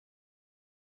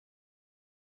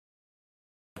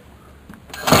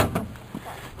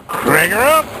Crank her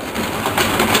up!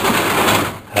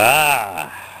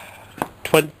 Ah,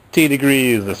 20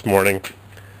 degrees this morning.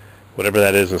 Whatever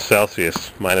that is in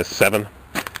Celsius, -7.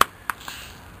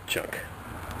 Junk.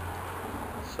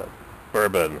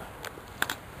 Suburban.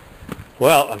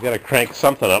 Well, I've got to crank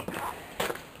something up.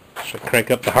 Should I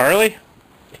crank up the Harley?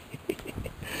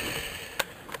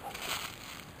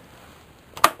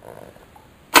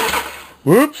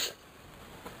 Whoops!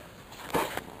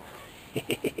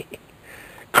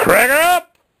 Crank her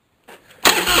up!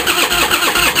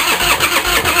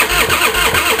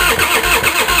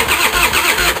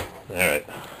 Alright.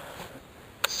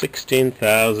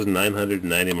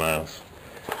 16,990 miles.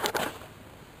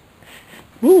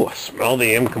 Ooh, I smell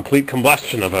the incomplete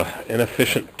combustion of an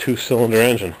inefficient two-cylinder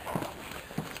engine.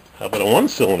 How about a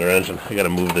one-cylinder engine? I gotta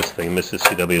move this thing. Mrs.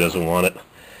 CW doesn't want it.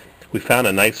 We found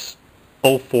a nice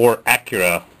 04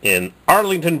 Acura in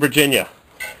Arlington, Virginia.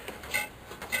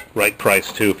 Right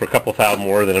price too, for a couple thousand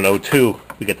more than an 02.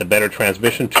 We get the better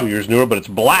transmission, 2 years newer, but it's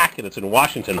black and it's in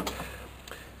Washington,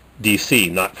 D.C.,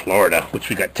 not Florida, which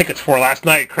we got tickets for last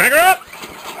night. Crank her up!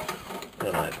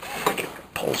 Oh, that freaking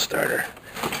pull starter.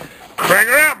 Crank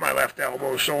her up, my left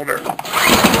elbow shoulder.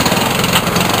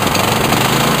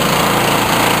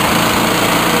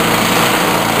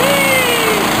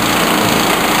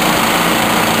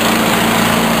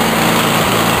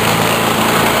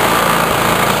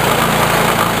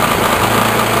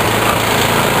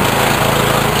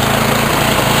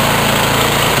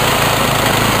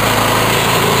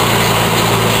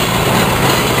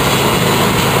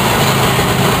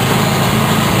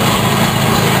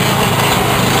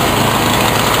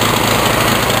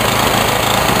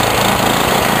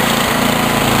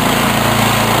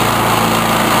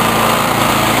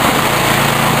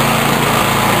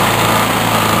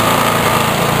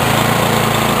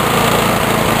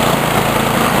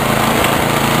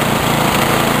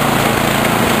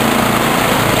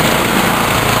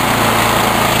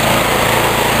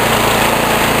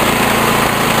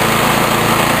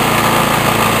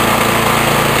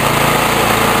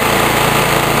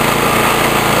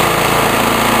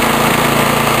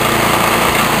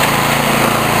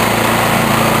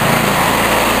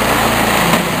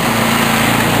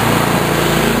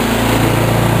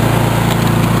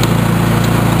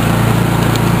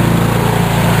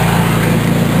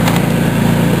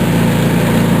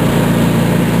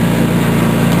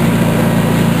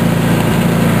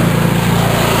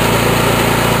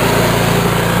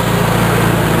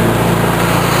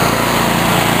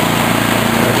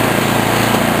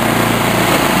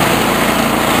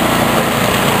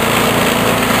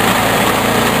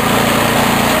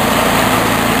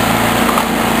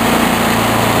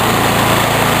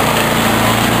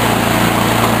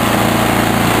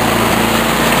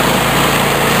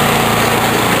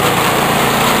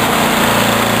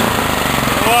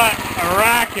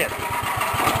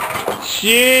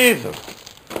 Jesus.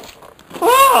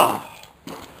 Oh.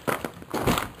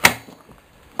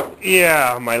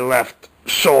 Yeah, my left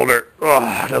shoulder.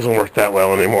 Oh, doesn't work that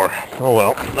well anymore. Oh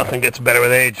well, nothing gets better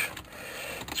with age.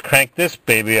 Let's crank this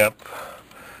baby up.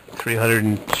 300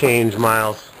 and change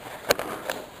miles.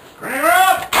 Crank her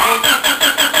up!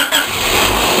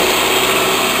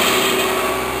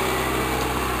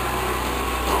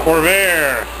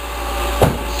 Corvair.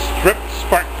 Stripped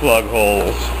spark plug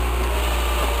holes.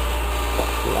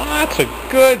 Lots of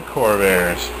good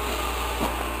Corvairs.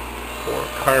 4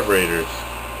 carburetors.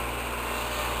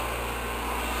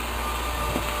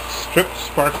 Stripped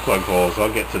spark plug holes.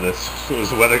 I'll get to this as soon as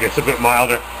the weather gets a bit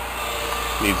milder.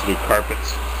 Needs new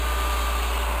carpets.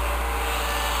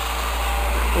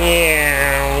 Yeah.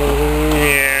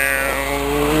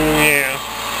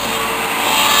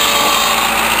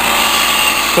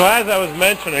 So as I was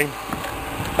mentioning,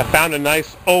 I found a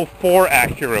nice 04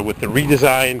 Acura with the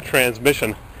redesigned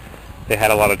transmission. They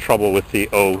had a lot of trouble with the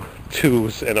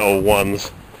 02s and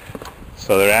 01s.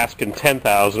 So they're asking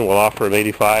 $10,000. We'll offer them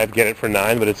 $85, get it for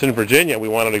 $9, but it's in Virginia. We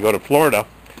wanted to go to Florida,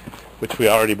 which we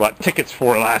already bought tickets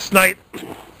for last night.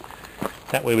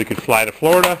 That way we could fly to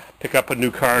Florida, pick up a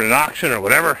new car at an auction or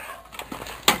whatever,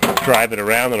 drive it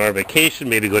around on our vacation,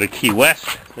 maybe go to Key West,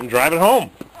 and drive it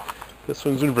home. This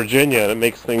one's in Virginia, and it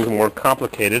makes things more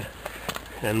complicated.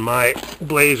 And my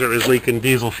Blazer is leaking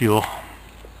diesel fuel.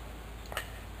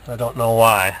 I don't know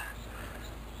why.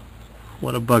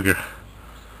 What a bugger.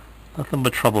 Nothing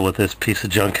but trouble with this piece of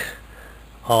junk.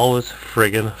 Always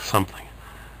friggin' something.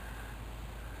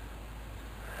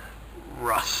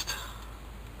 Rust.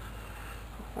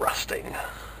 Rusting.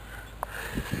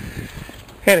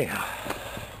 Anyhow.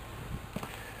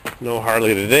 No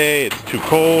Harley today. It's too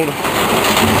cold.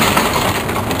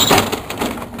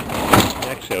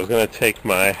 Actually, I was going to take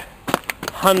my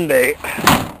Hyundai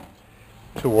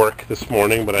to work this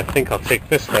morning, but I think I'll take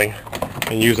this thing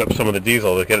and use up some of the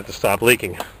diesel to get it to stop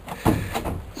leaking.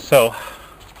 So,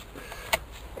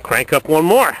 crank up one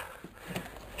more.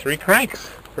 3 cranks.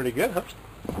 Pretty good, huh?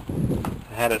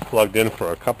 I had it plugged in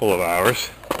for a couple of hours,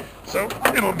 so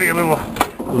it'll be a little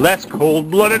less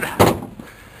cold-blooded.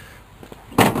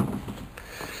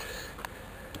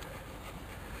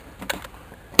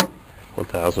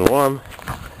 1001,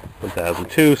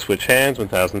 1002, switch hands,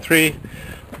 1003,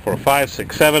 4, 5,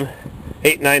 6, 7,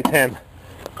 8, 9, 10.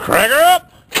 Crank her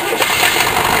up!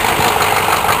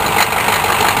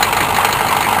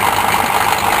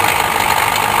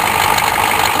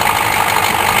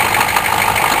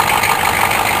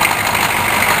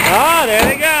 Ah, there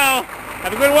they go.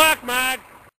 Have a good walk, Mike.